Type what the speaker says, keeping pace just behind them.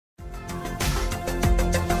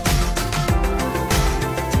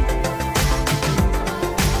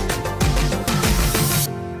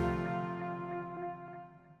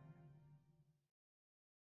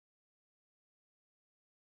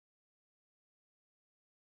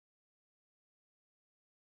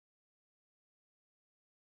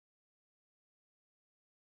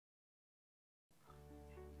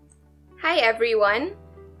Hi everyone!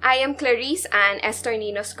 I am Klarise and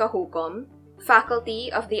Estorninos-Cajucom,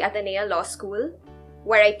 faculty of the Ateneo Law School,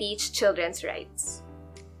 where I teach children's rights.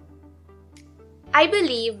 I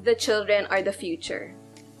believe the children are the future.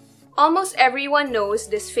 Almost everyone knows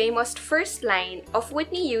this famous first line of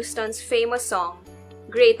Whitney Houston's famous song,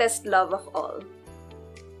 Greatest Love of All.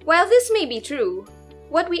 While this may be true,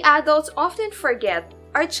 what we adults often forget,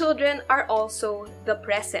 our children are also the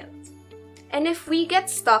present. And if we get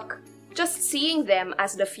stuck just seeing them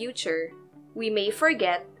as the future, we may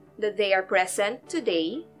forget that they are present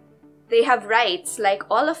today, they have rights like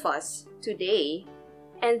all of us today,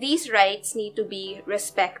 and these rights need to be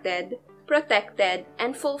respected, protected,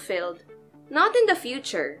 and fulfilled, not in the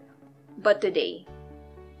future, but today.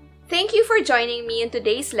 Thank you for joining me in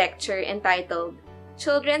today's lecture entitled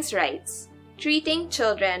Children's Rights, Treating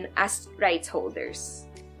Children as Rights Holders.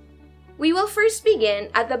 We will first begin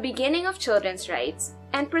at the beginning of children's rights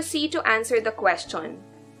and proceed to answer the question,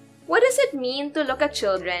 what does it mean to look at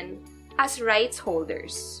children as rights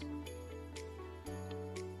holders?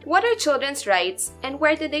 What are children's rights and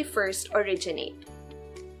where did they first originate?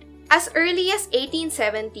 As early as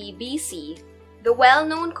 1870 BC, the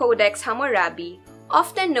well-known Codex Hammurabi,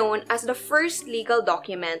 often known as the first legal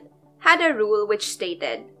document, had a rule which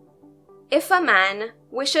stated, if a man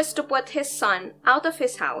wishes to put his son out of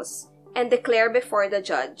his house and declare before the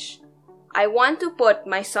judge, I want to put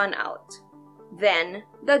my son out, then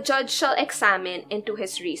the judge shall examine into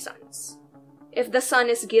his reasons. If the son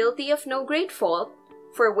is guilty of no great fault,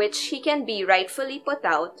 for which he can be rightfully put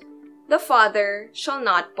out, the father shall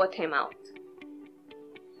not put him out.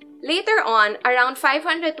 Later on, around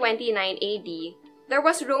 529 AD, there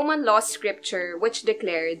was Roman law scripture which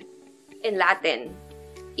declared, in Latin,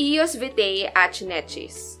 Ius vitae ac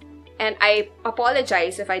necis. And I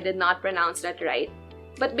apologize if I did not pronounce that right.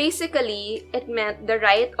 But basically, it meant the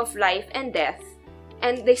right of life and death,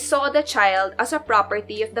 and they saw the child as a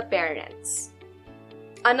property of the parents.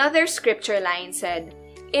 Another scripture line said,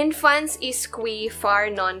 Infans is qui far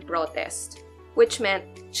non protest, which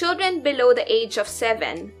meant children below the age of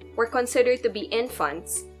 7 were considered to be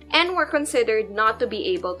infants and were considered not to be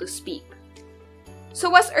able to speak.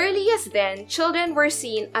 So as early as then, children were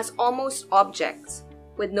seen as almost objects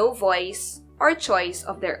with no voice or choice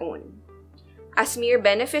of their own, as mere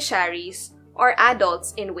beneficiaries or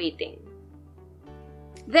adults in waiting.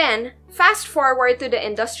 Then, fast forward to the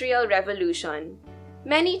Industrial Revolution,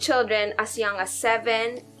 many children as young as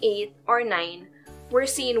 7, 8, or 9 were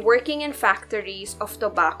seen working in factories of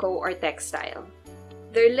tobacco or textile.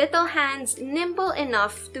 Their little hands nimble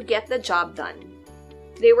enough to get the job done.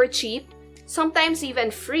 They were cheap, sometimes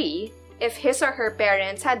even free if his or her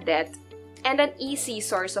parents had debt, and an easy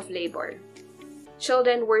source of labor.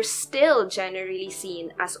 Children were still generally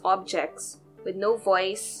seen as objects with no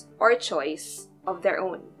voice or choice of their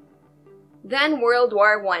own. Then World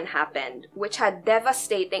War I happened, which had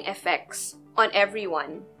devastating effects on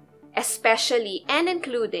everyone, especially and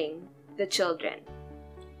including the children.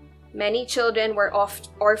 Many children were oft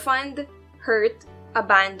orphaned, hurt,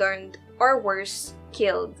 abandoned, or worse,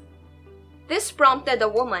 killed. This prompted a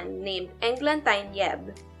woman named Eglantine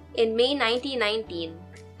Yebb in May 1919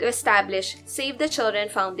 to establish Save the Children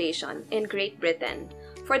Foundation in Great Britain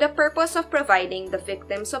for the purpose of providing the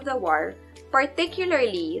victims of the war,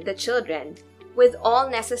 particularly the children, with all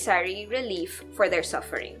necessary relief for their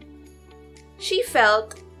suffering. She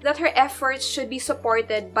felt that her efforts should be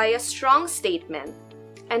supported by a strong statement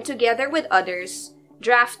and together with others,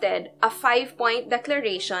 drafted a 5-point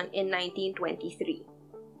declaration in 1923.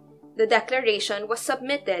 The declaration was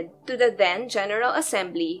submitted to the then General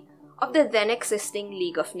Assembly of the then existing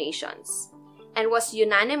League of Nations and was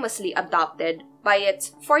unanimously adopted by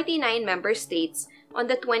its 49 member states on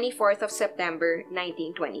the 24th of September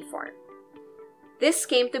 1924. This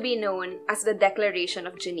came to be known as the Declaration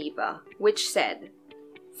of Geneva, which said,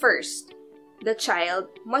 first, the child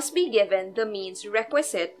must be given the means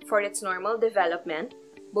requisite for its normal development,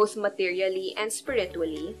 both materially and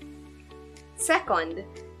spiritually. Second,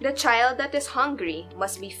 the child that is hungry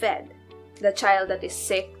must be fed. The child that is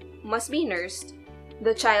sick must be nursed.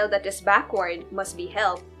 The child that is backward must be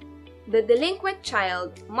helped. The delinquent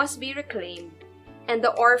child must be reclaimed. And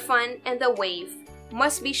the orphan and the waif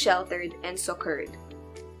must be sheltered and succored.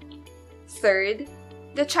 Third,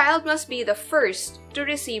 the child must be the first to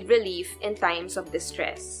receive relief in times of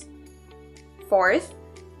distress. Fourth,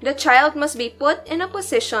 the child must be put in a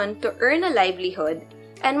position to earn a livelihood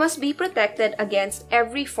and must be protected against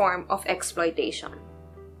every form of exploitation.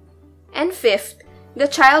 And fifth, the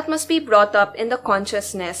child must be brought up in the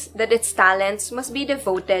consciousness that its talents must be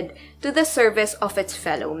devoted to the service of its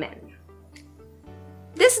fellow men.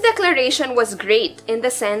 This declaration was great in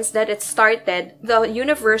the sense that it started the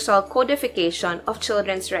universal codification of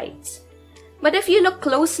children's rights. But if you look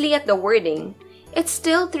closely at the wording, it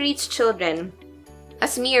still treats children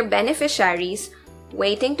as mere beneficiaries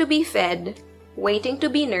waiting to be fed, waiting to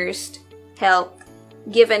be nursed, helped,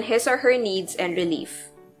 given his or her needs and relief.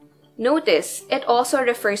 Notice, it also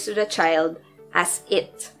refers to the child as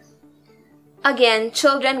it. Again,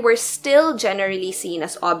 children were still generally seen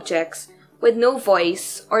as objects with no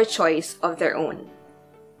voice or choice of their own.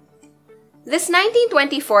 This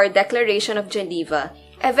 1924 Declaration of Geneva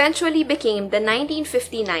eventually became the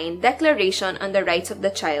 1959 Declaration on the Rights of the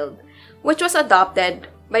Child, which was adopted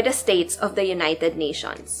by the states of the United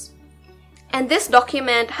Nations. And this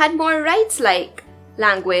document had more rights-like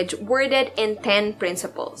language worded in 10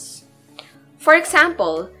 principles. For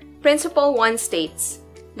example, Principle 1 states,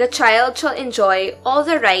 "The child shall enjoy all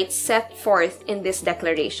the rights set forth in this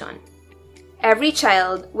declaration. Every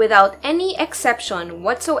child, without any exception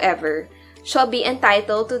whatsoever, shall be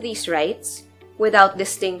entitled to these rights, without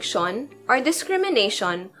distinction or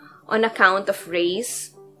discrimination on account of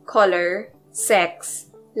race, color, sex,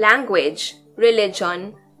 language,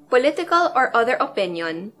 religion, political or other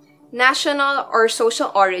opinion, national or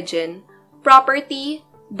social origin, property,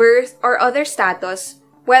 birth, or other status,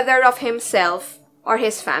 whether of himself or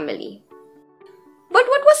his family." But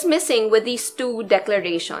what was missing with these two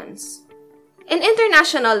declarations? In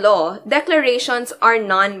international law, declarations are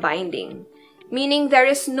non-binding, meaning there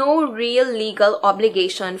is no real legal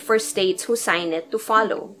obligation for states who sign it to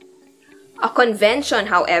follow. A convention,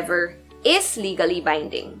 however, is legally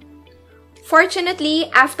binding. Fortunately,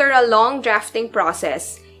 after a long drafting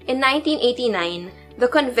process, in 1989, the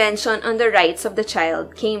Convention on the Rights of the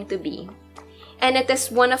Child came to be, and it is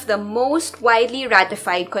one of the most widely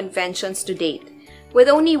ratified conventions to date, with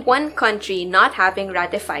only one country not having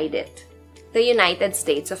ratified it, the United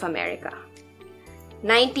States of America.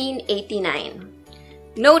 1989.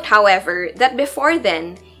 Note, however, that before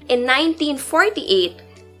then, in 1948,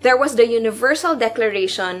 there was the Universal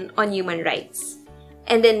Declaration on Human Rights,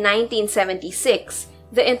 and in 1976,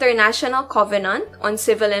 the International Covenant on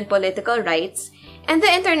Civil and Political Rights and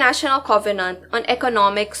the International Covenant on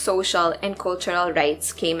Economic, Social, and Cultural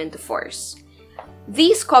Rights came into force.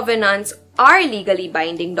 These covenants are legally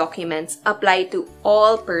binding documents applied to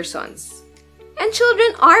all persons. And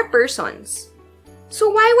children are persons. So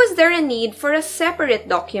why was there a need for a separate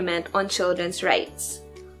document on children's rights?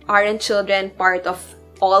 Aren't children part of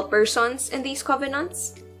all persons in these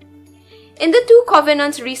covenants? In the two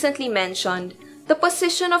covenants recently mentioned, the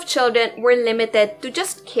position of children were limited to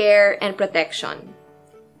just care and protection.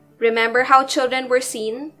 Remember how children were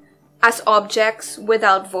seen? As objects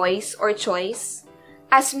without voice or choice?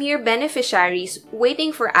 As mere beneficiaries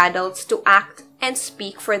waiting for adults to act and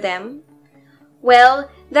speak for them? Well,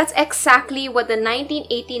 that's exactly what the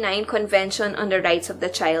 1989 Convention on the Rights of the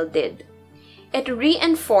Child did. It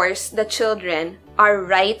reinforced that children are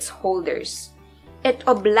rights holders. It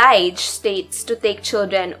obliged states to take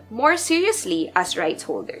children more seriously as rights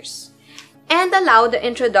holders, and allowed the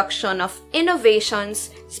introduction of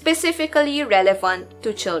innovations specifically relevant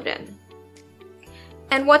to children.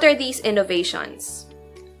 And what are these innovations?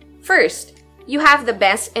 First, you have the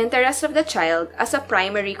best interest of the child as a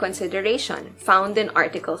primary consideration, found in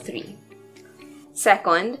Article 3.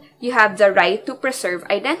 Second, you have the right to preserve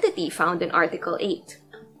identity, found in Article 8.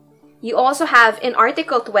 You also have in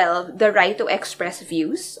Article 12 the right to express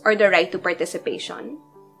views, or the right to participation.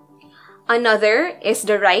 Another is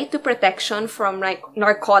the right to protection from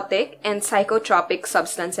narcotic and psychotropic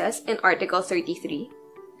substances in Article 33.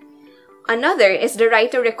 Another is the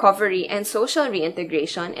right to recovery and social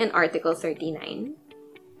reintegration in Article 39.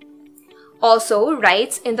 Also,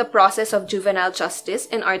 rights in the process of juvenile justice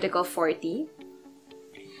in Article 40.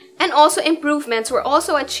 And also improvements were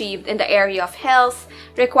also achieved in the area of health,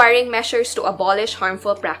 requiring measures to abolish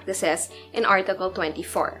harmful practices in Article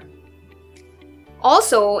 24.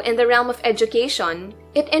 Also, in the realm of education,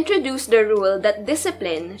 it introduced the rule that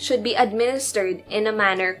discipline should be administered in a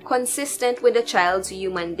manner consistent with the child's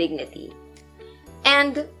human dignity.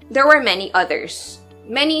 And there were many others,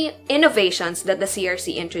 many innovations that the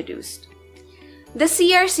CRC introduced. The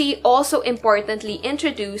CRC also importantly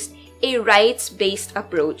introduced a rights-based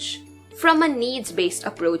approach from a needs-based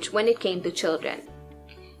approach when it came to children.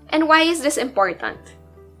 And why is this important?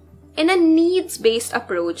 In a needs-based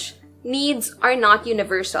approach, needs are not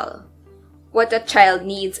universal. What a child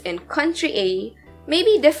needs in country A may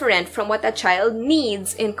be different from what a child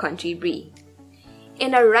needs in country B.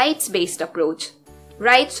 In a rights-based approach,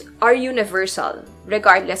 rights are universal,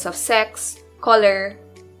 regardless of sex, color,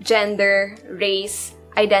 gender, race,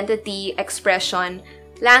 identity, expression,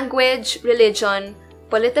 language, religion,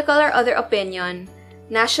 political or other opinion,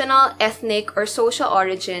 national, ethnic, or social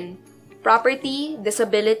origin, property,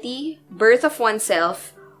 disability, birth of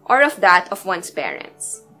oneself, or of that of one's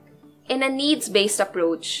parents. In a needs-based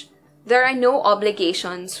approach, there are no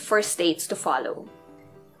obligations for states to follow.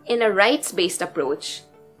 In a rights-based approach,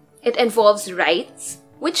 it involves rights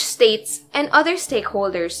which states and other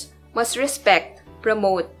stakeholders must respect,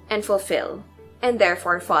 promote, and fulfill, and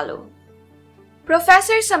therefore follow.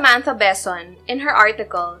 Professor Samantha Besson, in her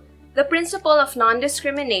article, The Principle of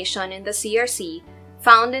Non-Discrimination in the CRC,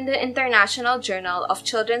 found in the International Journal of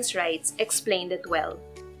Children's Rights, explained it well.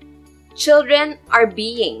 Children are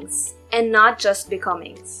beings and not just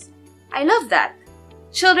becomings. I love that.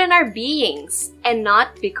 Children are beings and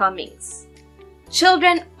not becomings.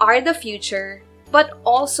 Children are the future, but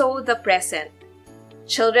also the present.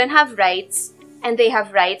 Children have rights, and they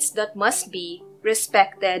have rights that must be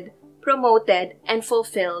respected, promoted, and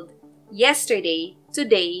fulfilled yesterday,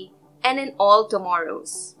 today, and in all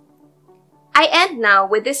tomorrows. I end now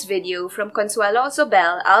with this video from Consuelo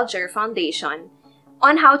Zobel Alger Foundation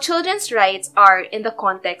on how children's rights are in the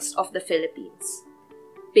context of the Philippines,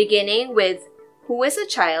 beginning with who is a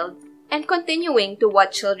child and continuing to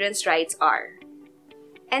what children's rights are.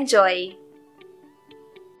 Enjoy!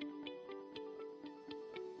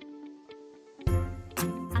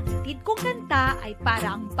 Ang itid kong kanta ay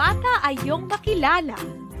para ang bata ay iyong makilala.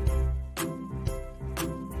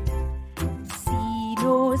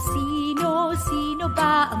 Sino, sino, sino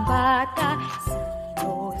ba ang bata?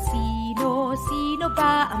 Sino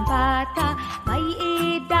ba ang bata? May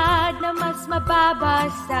edad na mas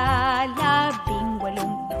mababa sa 18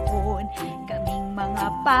 taon. Kaming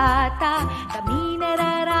mga bata, kami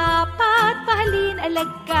nararapat pahalin,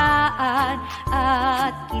 alagaan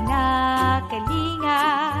at kinakalinga.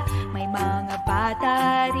 May mga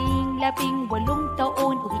bata ring 18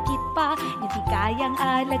 taon o higit pa na di kayang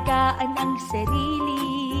alagaan ang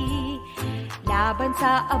sarili. Laban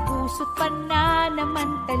sa abuso't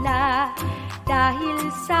pananamantala dahil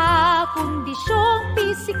sa kondisyong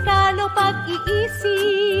pisikal o pag-iisip.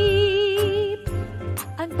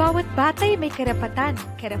 Ang bawat bata'y may karapatan,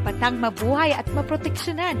 karapatang mabuhay at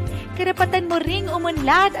maproteksyonan. Karapatan mo ring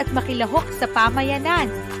umunlad at makilahok sa pamayanan.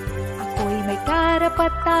 Ako'y may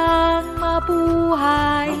karapatang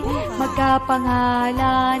mabuhay,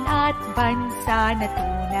 magkapangalan at bansa na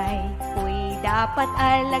tunay. Dapat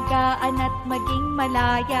alagaan at maging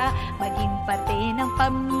malaya, maging parte ng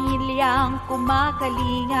pamilyang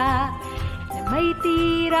kumakalinga, na may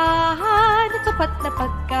tirahan at sapat na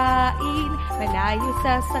pagkain, malayo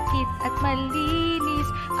sa sakit at malinis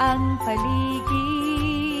ang paligid.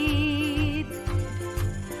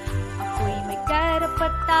 Ako'y may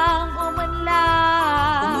karapatang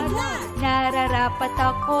umunlad, nararapat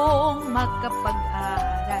akong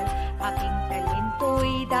makapag-aral. Aking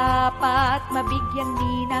talento'y dapat mabigyang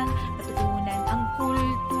ninang, matutunan ang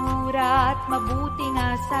kultura at mabuting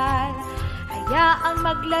asal. Hayaang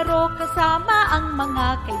maglaro kasama ang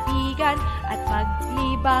mga kaibigan at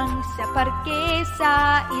maglibang sa parke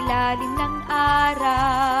sa ilalim ng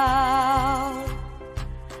araw.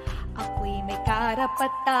 Ako'y may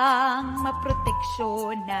karapatang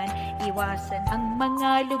maproteksyonan, iwasan ang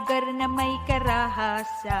mga lugar na may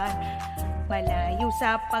karahasan. Malayo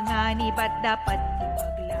sa panganib at dapat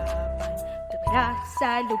ipaglaban. Tumira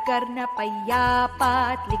sa lugar na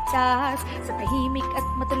payapa at ligtas, sa tahimik at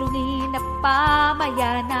matulungin na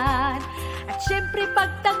pamayanan. At syempre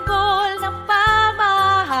pagtanggol ng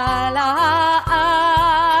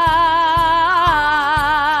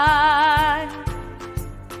pamahalaan.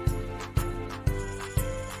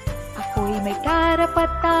 Ako'y may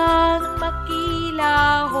karapatang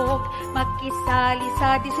makilahok, makisali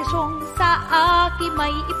sa desisyong sa akin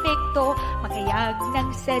may epekto, makayag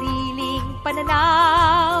ng sariling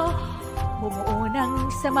pananaw, bumuo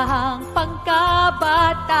ng samahang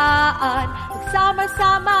pangkabataan,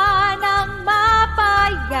 magsama-sama ng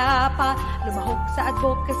mapayapa, lumahok sa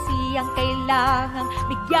advocacy ang kailangang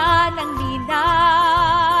bigyan ng linaw.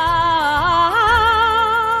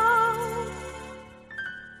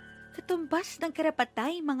 Katumbas ng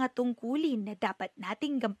karapatay mga tungkulin na dapat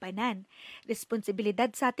nating gampanan. Responsibilidad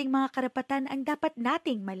sa ating mga karapatan ang dapat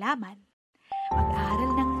nating malaman.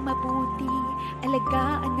 Mag-aral ng mabuti,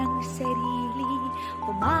 alagaan ng sarili,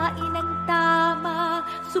 kumain ng tama,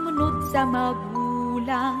 sumunod sa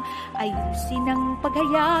magulang, ayusin ang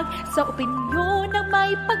paghayag sa opinyon ng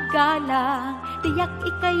may paggalang, tiyak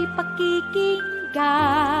ika'y pakikinggan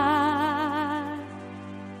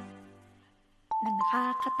ng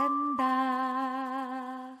nakakatanda.